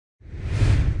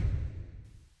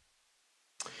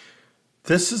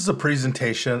This is a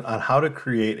presentation on how to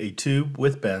create a tube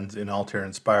with bends in Altair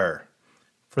Inspire.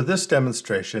 For this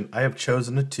demonstration, I have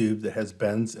chosen a tube that has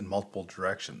bends in multiple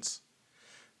directions.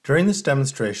 During this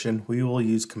demonstration, we will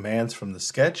use commands from the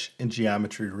sketch and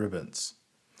geometry ribbons.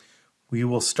 We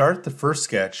will start the first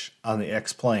sketch on the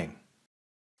X-plane.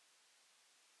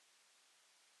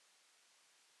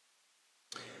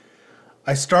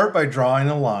 I start by drawing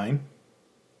a line.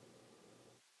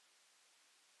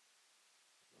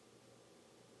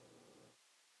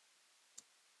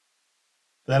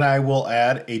 Then I will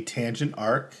add a tangent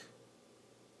arc.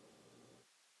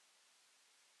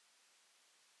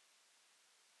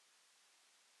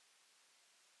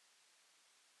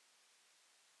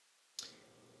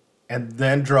 And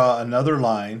then draw another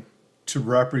line to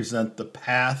represent the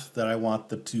path that I want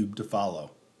the tube to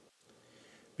follow.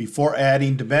 Before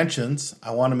adding dimensions,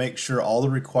 I want to make sure all the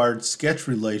required sketch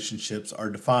relationships are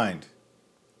defined.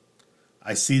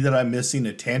 I see that I'm missing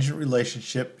a tangent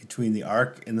relationship between the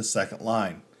arc and the second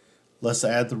line. Let's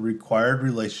add the required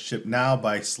relationship now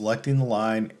by selecting the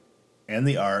line and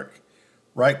the arc,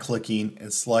 right-clicking,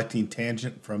 and selecting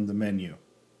tangent from the menu.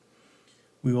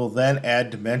 We will then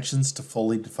add dimensions to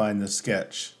fully define the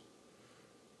sketch.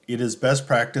 It is best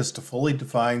practice to fully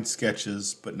define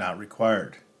sketches, but not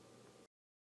required.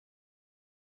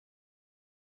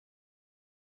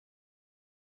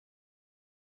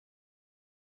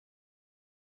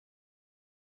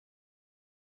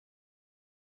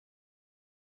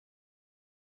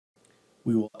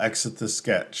 We will exit the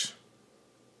sketch.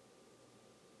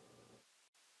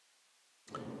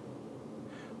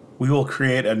 We will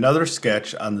create another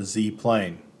sketch on the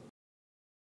Z-plane.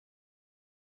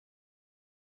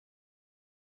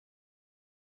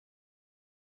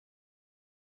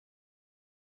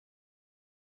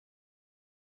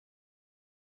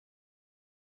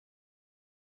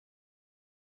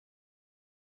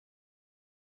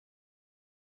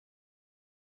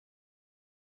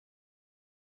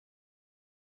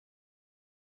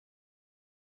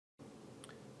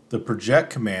 The project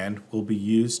command will be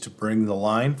used to bring the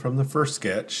line from the first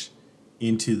sketch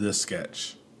into this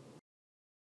sketch.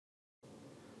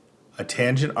 A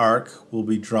tangent arc will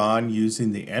be drawn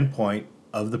using the endpoint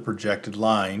of the projected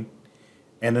line,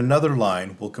 and another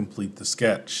line will complete the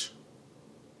sketch.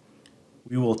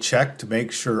 We will check to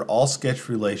make sure all sketch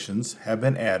relations have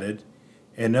been added,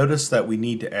 and notice that we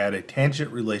need to add a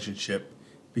tangent relationship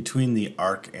between the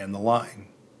arc and the line.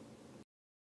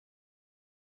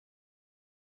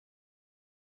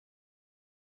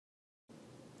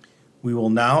 We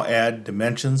will now add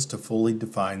dimensions to fully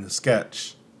define the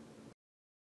sketch.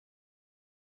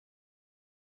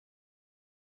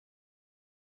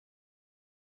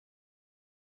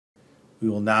 We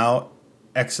will now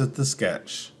exit the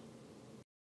sketch.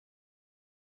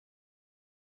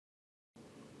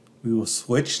 We will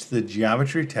switch to the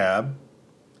Geometry tab,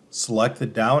 select the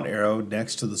down arrow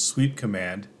next to the Sweep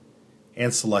command,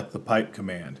 and select the Pipe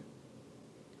command.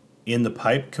 In the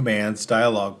Pipe commands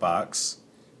dialog box,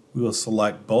 we will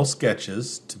select both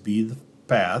sketches to be the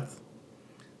path,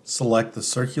 select the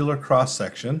circular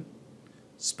cross-section,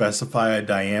 specify a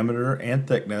diameter and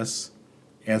thickness,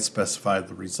 and specify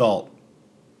the result.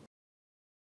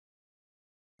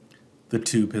 The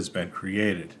tube has been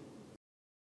created.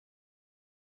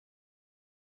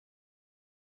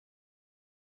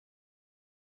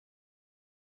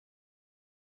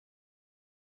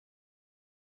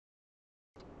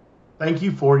 Thank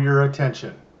you for your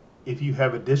attention. If you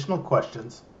have additional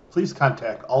questions, please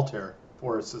contact Altair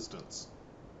for assistance.